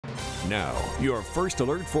now, your first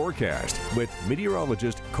alert forecast with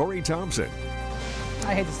meteorologist Corey Thompson.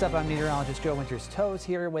 I hate to step on meteorologist Joe Winter's toes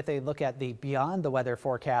here with a look at the beyond the weather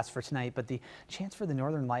forecast for tonight, but the chance for the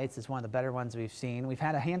northern lights is one of the better ones we've seen. We've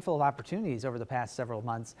had a handful of opportunities over the past several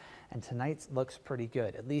months, and tonight's looks pretty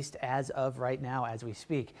good, at least as of right now as we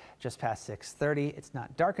speak, just past 6:30. It's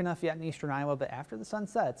not dark enough yet in eastern Iowa, but after the sun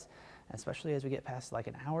sets, especially as we get past like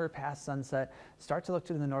an hour past sunset, start to look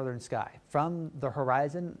to the northern sky. From the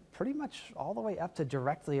horizon, pretty much all the way up to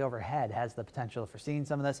directly overhead has the potential for seeing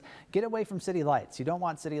some of this. Get away from city lights. You don't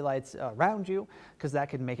want city lights around you because that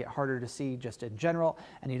can make it harder to see just in general,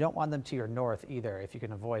 and you don't want them to your north either if you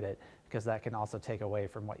can avoid it, because that can also take away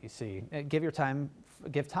from what you see. Give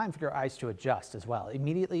time for your eyes to adjust as well.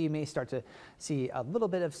 Immediately you may start to see a little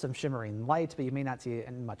bit of some shimmering light, but you may not see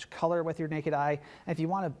much color with your naked eye. And if you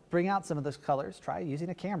want to bring out some of those colors, try using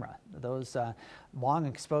a camera. Those long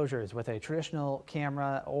exposures with a traditional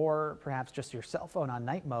camera or perhaps just your cell phone on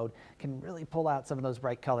night mode can really pull out some of those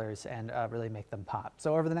bright colors and really make them pop.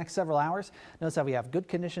 So over the next several hours, notice how we have good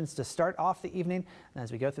conditions to start off the evening, and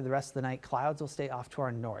as we go through the rest of the night, clouds will stay off to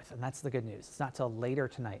our north, and that's the good news. It's not till later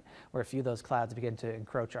tonight where a few of those clouds begin to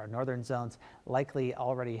encroach our northern zones, likely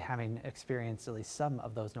already having experienced at least some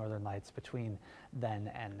of those northern lights between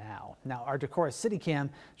then and now. Now, our Decorah City Cam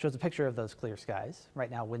shows a picture of those clear skies. Right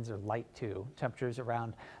now, winds are light too. Temperatures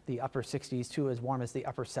around the upper 60s to as warm as the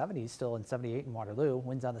upper 70s, still in 78 in Waterloo.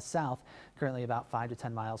 Winds on the south, currently about 5 to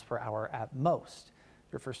 10 miles per hour at most.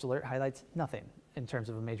 Your first alert highlights nothing in terms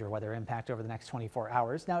of a major weather impact over the next 24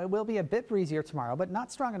 hours. Now, it will be a bit breezier tomorrow, but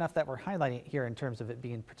not strong enough that we're highlighting it here in terms of it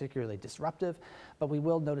being particularly disruptive, but we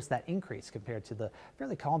will notice that increase compared to the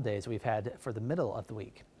fairly calm days we've had for the middle of the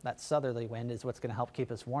week. That southerly wind is what's going to help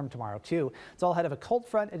keep us warm tomorrow too. It's all ahead of a cold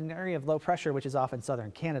front in an area of low pressure, which is off in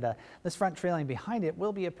southern Canada. This front trailing behind it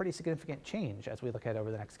will be a pretty significant change as we look ahead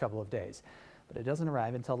over the next couple of days, but it doesn't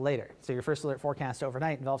arrive until later. So your first alert forecast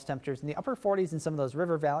overnight involves temperatures in the upper 40s in some of those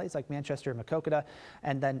river valleys like Manchester and Maquoketa,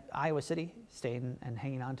 and then Iowa City staying and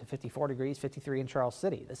hanging on to 54 degrees, 53 in Charles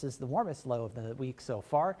City. This is the warmest low of the week so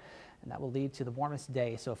far, and that will lead to the warmest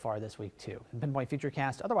day so far this week too. The Pinpoint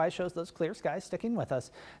Futurecast otherwise shows those clear skies sticking with us.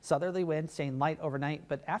 Southerly wind staying light overnight,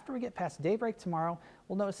 but after we get past daybreak tomorrow,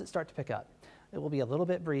 we'll notice it start to pick up. It will be a little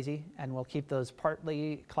bit breezy, and we'll keep those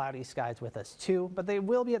partly cloudy skies with us too, but they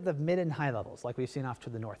will be at the mid and high levels like we've seen off to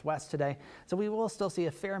the northwest today. So we will still see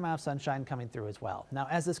a fair amount of sunshine coming through as well. Now,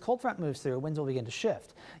 as this cold front moves through, winds will begin to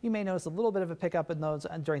shift. You may notice a little bit of a pickup in those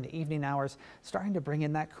during the evening hours, starting to bring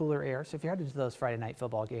in that cooler air. So if you're headed to those Friday night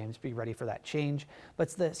football games, be ready for that change. But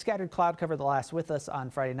it's the scattered cloud cover that lasts with us on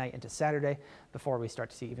Friday night into Saturday before we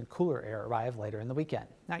start to see even cooler air arrive later in the weekend.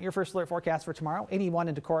 Now, your first alert forecast for tomorrow, 81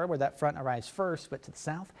 in Decorah where that front arrives first, but to the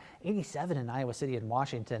south, 87 in Iowa City and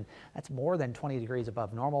Washington. That's more than 20 degrees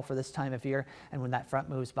above normal for this time of year. And when that front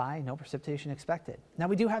moves by, no precipitation expected. Now,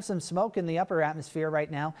 we do have some smoke in the upper atmosphere right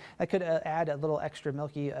now. That could add a little extra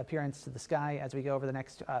milky appearance to the sky as we go over the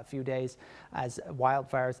next few days as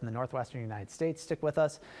wildfires in the northwestern United States stick with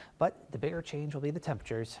us. But the bigger change will be the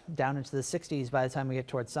temperatures down into the 60s by the time we get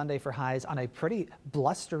towards Sunday for highs on a pretty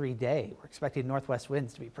blustery day. We're expecting northwest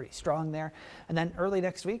winds to be pretty strong there. And then early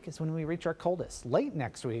next week is when we reach our coldest. Late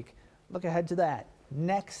next week, look ahead to that.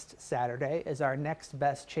 Next Saturday is our next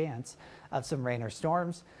best chance of some rain or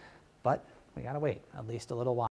storms, but we gotta wait at least a little while.